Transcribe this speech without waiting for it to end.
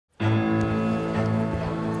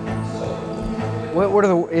What are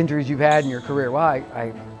the injuries you've had in your career? Well,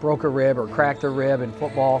 I broke a rib or cracked a rib in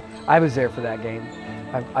football. I was there for that game.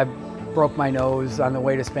 I broke my nose on the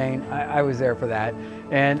way to Spain. I was there for that.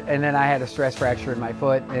 And then I had a stress fracture in my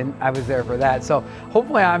foot, and I was there for that. So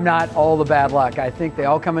hopefully I'm not all the bad luck. I think they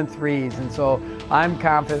all come in threes, and so I'm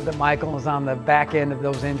confident that Michael is on the back end of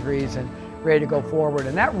those injuries and ready to go forward,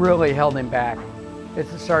 and that really held him back.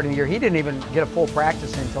 It's the start of the year. He didn't even get a full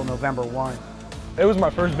practice until November 1. It was my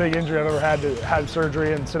first big injury I've ever had to have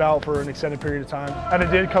surgery and sit out for an extended period of time. And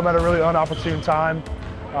it did come at a really inopportune time,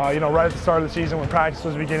 you know, right at the start of the season when practice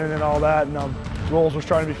was beginning and all that, and roles was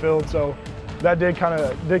trying to be filled. So that did kind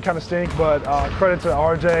of stink, but credit to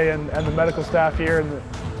RJ and the medical staff here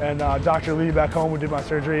and Dr. Lee back home who did my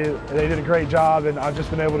surgery. They did a great job, and I've just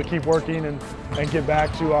been able to keep working and get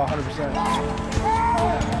back to 100%.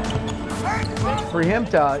 For him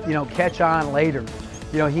to, you know, catch on later,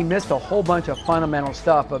 you know, he missed a whole bunch of fundamental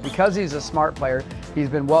stuff, but because he's a smart player, he's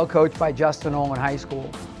been well coached by Justin Owen High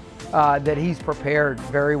School, that he's prepared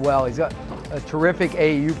very well. He's got a terrific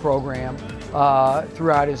AAU program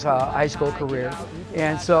throughout his high school career.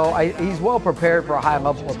 And so he's well prepared for a high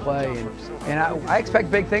level of play. And I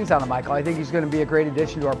expect big things out of Michael. I think he's going to be a great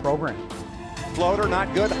addition to our program. Floater,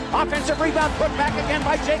 not good. Offensive rebound, put back again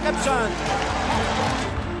by Jacobson.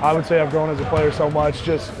 I would say I've grown as a player so much,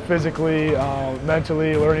 just physically,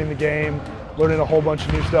 mentally, learning the game, learning a whole bunch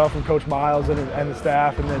of new stuff from Coach Miles and the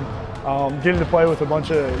staff, and then getting to play with a bunch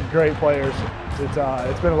of great players.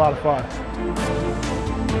 It's been a lot of fun.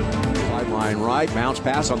 Sideline right, bounce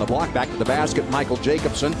pass on the block, back to the basket, Michael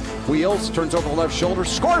Jacobson. Wheels, turns over the left shoulder,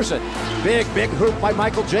 scores it. Big hoop by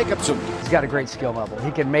Michael Jacobson. He's got a great skill level. He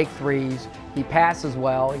can make threes, he passes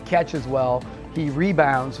well, he catches well, he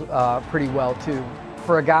rebounds pretty well too.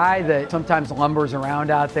 For a guy that sometimes lumbers around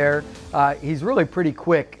out there, he's really pretty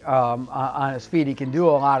quick on his feet. He can do a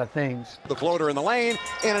lot of things. The floater in the lane,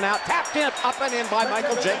 in and out, tapped in, up and in by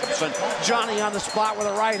Michael Jacobson. Johnny on the spot with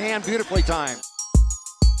a right hand, beautifully timed.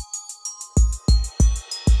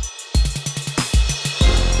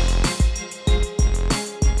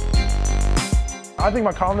 I think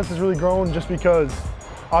my confidence has really grown just because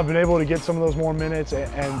I've been able to get some of those more minutes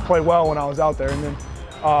and play well when I was out there. And then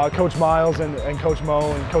Coach Miles and Coach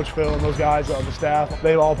Mo and Coach Phil and those guys on the staff,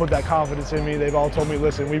 they've all put that confidence in me. They've all told me,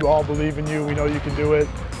 listen, we all believe in you. We know you can do it.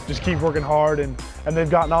 Just keep working hard. And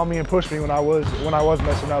they've gotten on me and pushed me when I was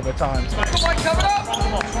messing up at times. Come on, cover it up.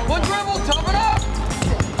 One dribble, top it up.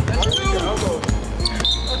 That's two.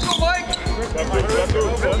 Let's go, Mike.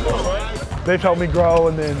 They've helped me grow,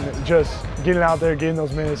 and then just getting out there, getting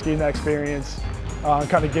those minutes, getting that experience,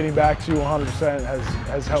 kind of getting back to 100%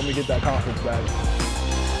 has helped me get that confidence back.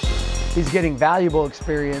 He's getting valuable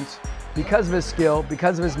experience because of his skill,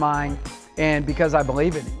 because of his mind, and because I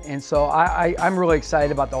believe in him. And so I'm really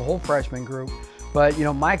excited about the whole freshman group. But you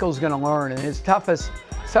know, Michael's going to learn, and his toughest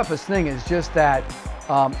thing is just that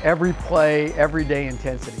every play, every day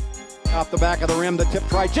intensity. Off the back of the rim, the tip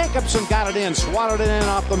try. Jacobson got it in, swatted it in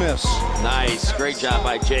off the miss. Nice, great job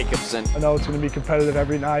by Jacobson. I know it's going to be competitive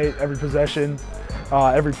every night, every possession,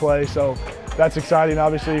 every play. So that's exciting,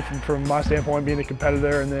 obviously, from my standpoint, being a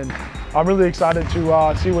competitor. And then I'm really excited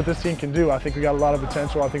to see what this team can do. I think we got a lot of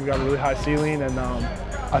potential. I think we got a really high ceiling, and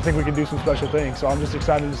I think we can do some special things. So I'm just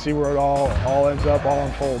excited to see where it all ends up, all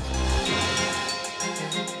unfolds.